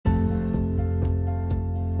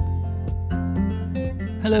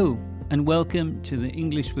Hello, and welcome to the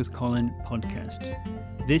English with Colin podcast.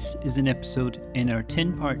 This is an episode in our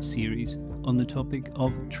 10-part series on the topic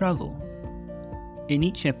of travel. In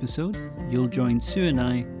each episode, you'll join Sue and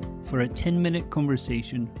I for a 10-minute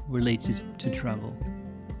conversation related to travel.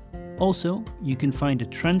 Also, you can find a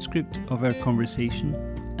transcript of our conversation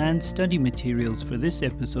and study materials for this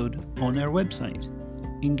episode on our website,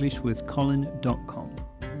 englishwithcolin.com.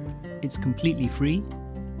 It's completely free.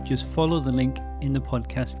 Just follow the link in the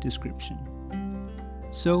podcast description.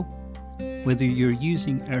 So, whether you're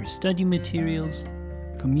using our study materials,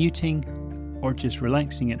 commuting, or just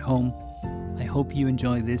relaxing at home, I hope you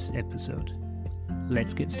enjoy this episode.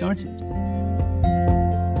 Let's get started.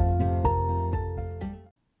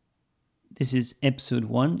 This is episode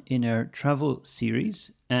 1 in our travel series,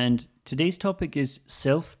 and today's topic is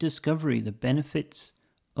self-discovery, the benefits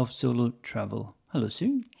of solo travel. Hello,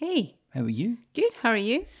 Sue. Hey. How are you? Good. How are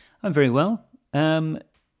you? I'm very well.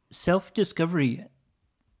 Self-discovery.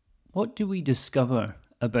 What do we discover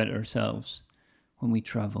about ourselves when we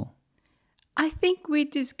travel? I think we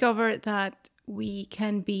discover that we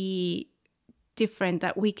can be different,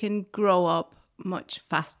 that we can grow up much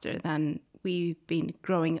faster than we've been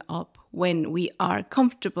growing up when we are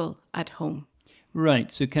comfortable at home.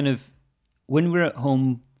 Right. So kind of when we're at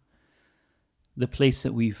home, the place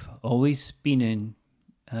that we've always been in,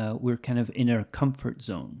 we're kind of in our comfort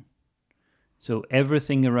zone. So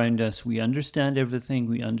everything around us, we understand everything.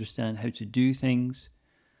 We understand how to do things.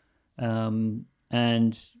 And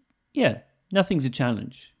yeah, nothing's a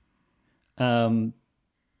challenge.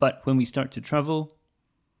 But when we start to travel,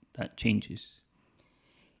 that changes.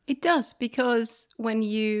 It does, because when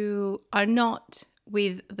you are not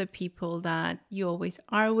with the people that you always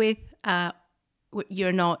are with,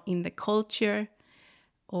 you're not in the culture,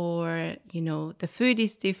 or, the food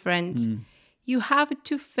is different. You have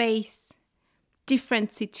to face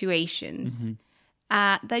different situations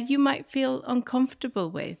that you might feel uncomfortable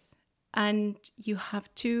with, and you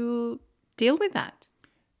have to deal with that.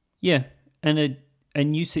 Yeah, and a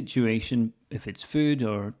new situation, if it's food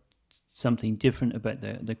or something different about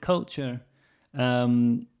the culture,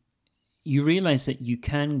 you realize that you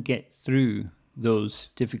can get through those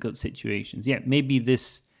difficult situations. Yeah, maybe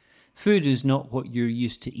this food is not what you're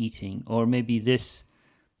used to eating, or maybe this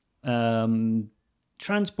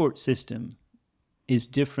transport system is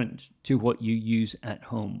different to what you use at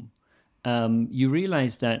home. You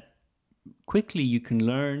realize that quickly you can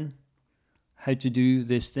learn how to do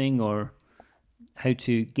this thing or how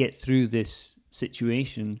to get through this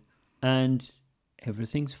situation, and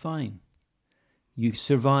everything's fine. You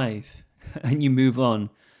survive and you move on.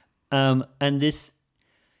 And this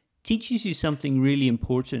teaches you something really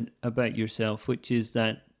important about yourself, which is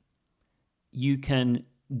that you can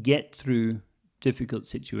get through difficult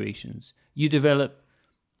situations. You develop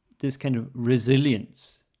this kind of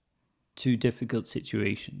resilience to difficult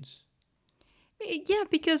situations. Yeah,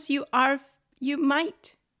 because you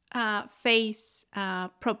might face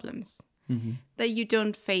problems that you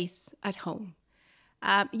don't face at home.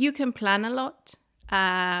 You can plan a lot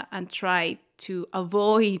and try to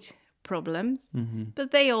avoid problems,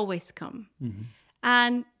 but they always come.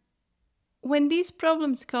 And when these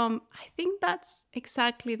problems come, I think that's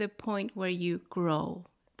exactly the point where you grow.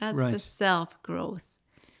 That's right. The self-growth.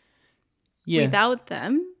 Yeah. Without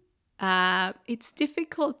them, it's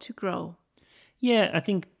difficult to grow. Yeah, I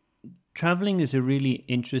think traveling is a really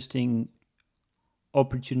interesting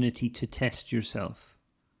opportunity to test yourself.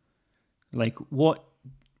 Like, what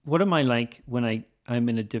am I like when I'm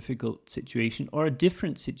in a difficult situation or a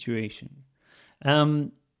different situation?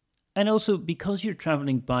 And also, because you're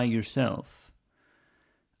traveling by yourself,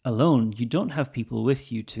 alone, you don't have people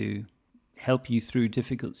with you to help you through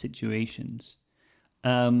difficult situations.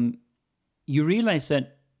 You realize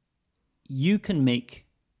that you can make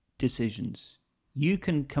decisions. You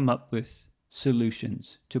can come up with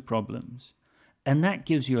solutions to problems. And that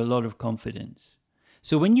gives you a lot of confidence.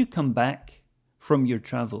 So when you come back from your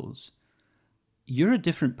travels, you're a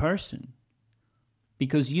different person,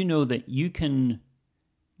 because you know that you can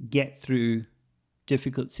get through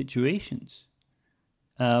difficult situations.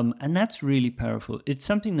 And that's really powerful. It's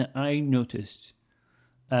something that I noticed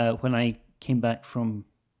when I came back from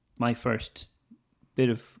my first bit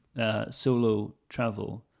of solo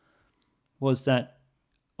travel, was that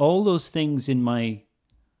all those things in my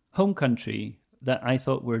home country that I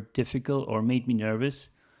thought were difficult or made me nervous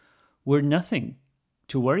were nothing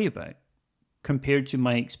to worry about compared to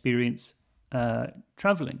my experience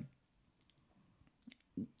traveling.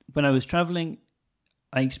 When I was traveling,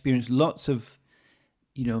 I experienced lots of,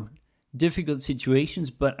 difficult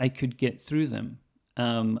situations, but I could get through them.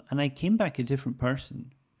 and I came back a different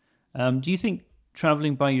person. Do you think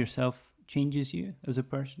traveling by yourself changes you as a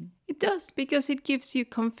person? It does, because it gives you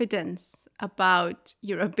confidence about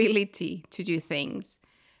your ability to do things.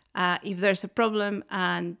 If there's a problem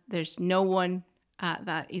and there's no one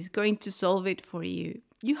that is going to solve it for you,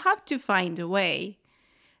 you have to find a way.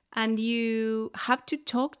 And you have to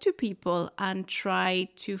talk to people and try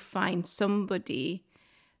to find somebody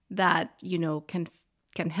that, you know, can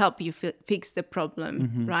help you fix the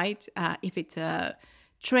problem, right? If it's a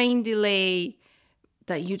train delay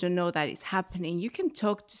that you don't know that is happening, you can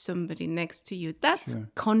talk to somebody next to you. That's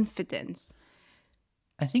confidence.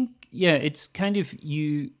 I think, yeah, it's kind of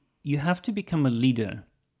you have to become a leader.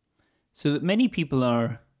 So that many people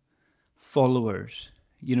are followers.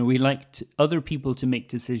 You know, we like other people to make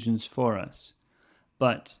decisions for us.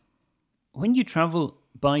 But when you travel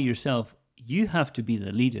by yourself, you have to be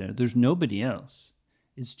the leader. There's nobody else.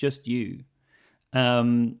 It's just you.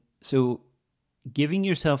 So giving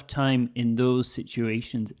yourself time in those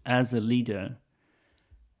situations as a leader,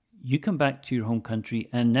 you come back to your home country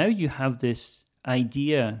and now you have this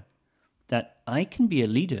idea that I can be a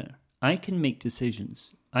leader. I can make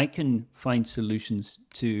decisions. I can find solutions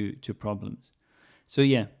to problems. So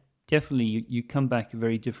yeah, definitely you come back a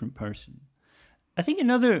very different person. I think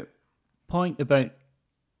another point about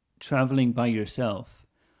traveling by yourself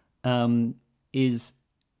is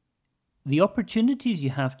the opportunities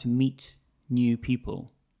you have to meet new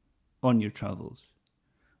people on your travels.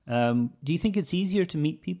 Do you think it's easier to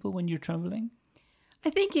meet people when you're traveling? I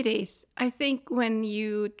think it is. I think when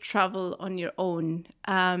you travel on your own,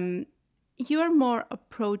 you're more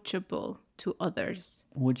approachable to others.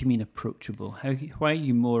 What do you mean approachable? Why are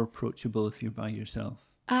you more approachable if you're by yourself?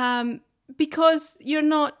 Because you're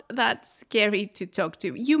not that scary to talk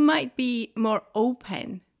to. You might be more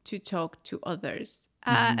open to talk to others.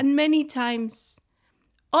 And many times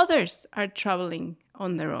others are traveling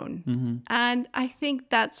on their own. And I think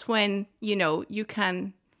that's when, you know, you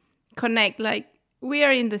can connect, like we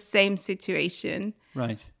are in the same situation.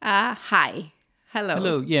 Right. Hi. Hello.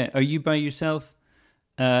 Hello. Yeah. Are you by yourself?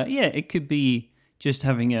 Yeah, it could be just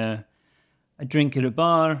having a drink at a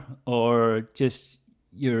bar, or just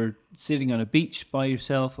you're sitting on a beach by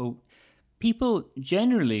yourself. Or people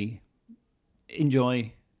generally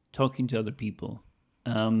enjoy talking to other people.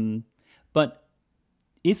 But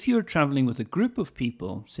if you're traveling with a group of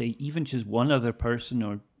people, say even just one other person,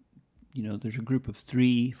 or, you know, there's a group of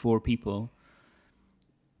 3-4 people,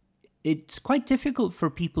 it's quite difficult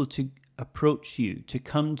for people to approach you, to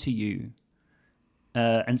come to you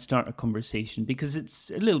and start a conversation, because it's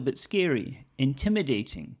a little bit scary,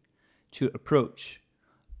 intimidating to approach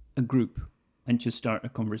a group and to start a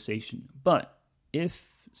conversation. But if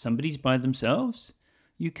somebody's by themselves,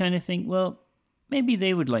 you kind of think, well, maybe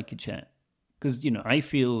they would like a chat. Because, you know, I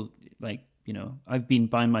feel like, you know, I've been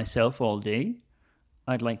by myself all day.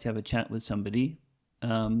 I'd like to have a chat with somebody.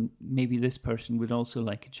 Maybe this person would also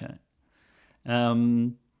like a chat.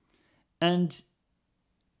 And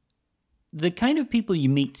the kind of people you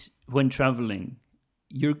meet when traveling,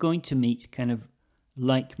 you're going to meet kind of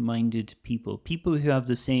like-minded people, people who have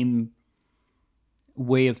the same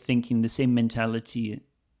way of thinking, the same mentality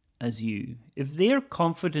as you. If they're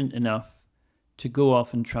confident enough to go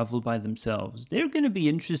off and travel by themselves, they're going to be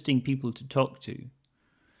interesting people to talk to.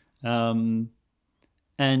 And,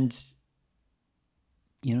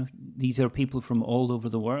 you know, these are people from all over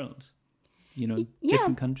the world, you know,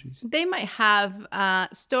 different countries. They might have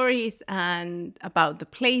stories and about the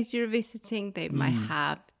place you're visiting. They might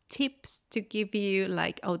have tips to give you,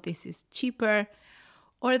 like, oh, this is cheaper.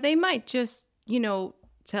 Or they might just, you know,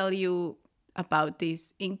 tell you about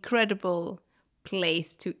this incredible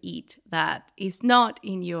place to eat that is not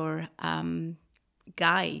in your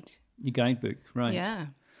guide. Your guidebook, right? Yeah.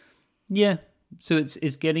 Yeah. So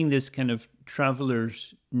it's getting this kind of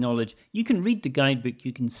traveler's knowledge. You can read the guidebook,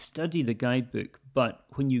 you can study the guidebook, but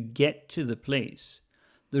when you get to the place,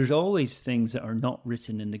 there's always things that are not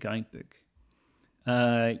written in the guidebook.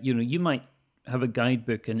 You know, you might have a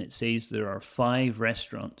guidebook and it says there are 5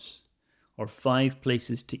 restaurants or 5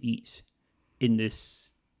 places to eat in this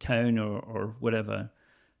town or whatever.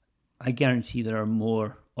 I guarantee there are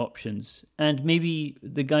more options. And maybe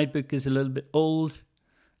the guidebook is a little bit old,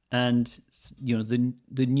 and, you know,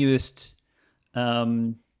 the newest,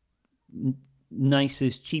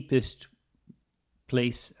 nicest, cheapest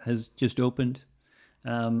place has just opened,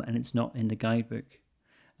 and it's not in the guidebook.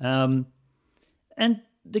 And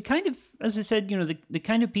the kind of, as I said, you know, the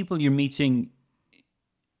kind of people you're meeting,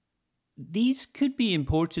 these could be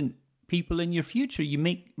important people in your future. You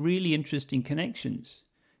make really interesting connections,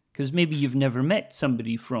 because maybe you've never met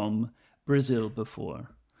somebody from Brazil before,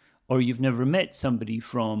 or you've never met somebody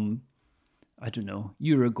from, I don't know,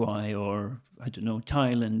 Uruguay or, I don't know,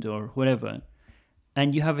 Thailand or whatever,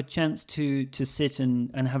 and you have a chance to sit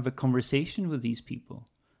and have a conversation with these people.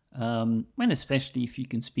 And especially if you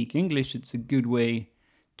can speak English, it's a good way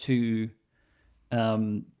to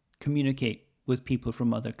communicate with people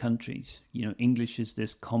from other countries. You know, English is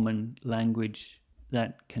this common language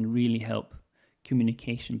that can really help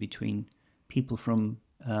communication between people from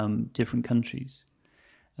different countries.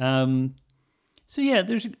 So yeah,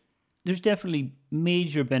 there's definitely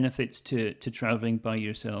major benefits to traveling by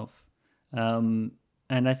yourself. And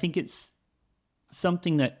I think it's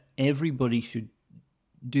something that everybody should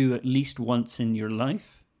do at least once in your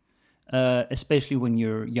life, especially when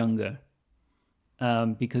you're younger,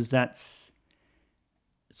 because that's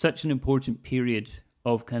such an important period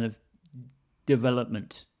of kind of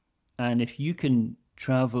development. And if you can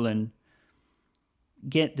travel and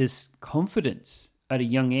get this confidence at a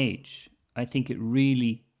young age, I think it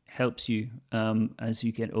really helps you as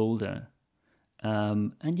you get older.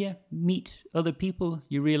 And yeah, meet other people.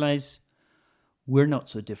 You realize we're not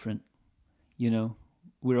so different. You know,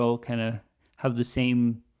 we're all kind of have the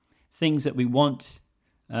same things that we want,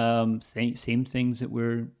 same things that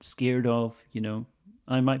we're scared of. You know,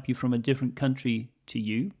 I might be from a different country to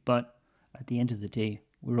you, but at the end of the day,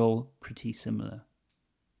 we're all pretty similar.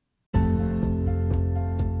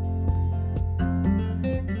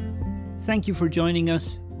 Thank you for joining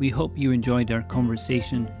us. We hope you enjoyed our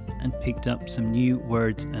conversation and picked up some new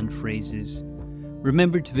words and phrases.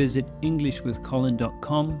 Remember to visit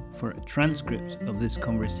EnglishWithColin.com for a transcript of this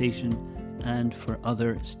conversation and for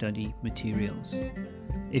other study materials.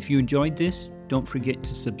 If you enjoyed this, don't forget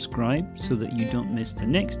to subscribe so that you don't miss the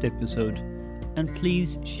next episode, and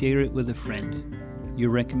please share it with a friend.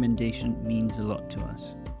 Your recommendation means a lot to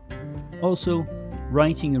us. Also,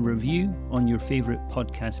 writing a review on your favorite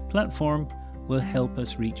podcast platform will help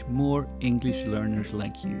us reach more English learners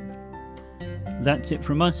like you. That's it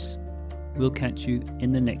from us. We'll catch you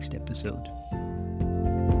in the next episode.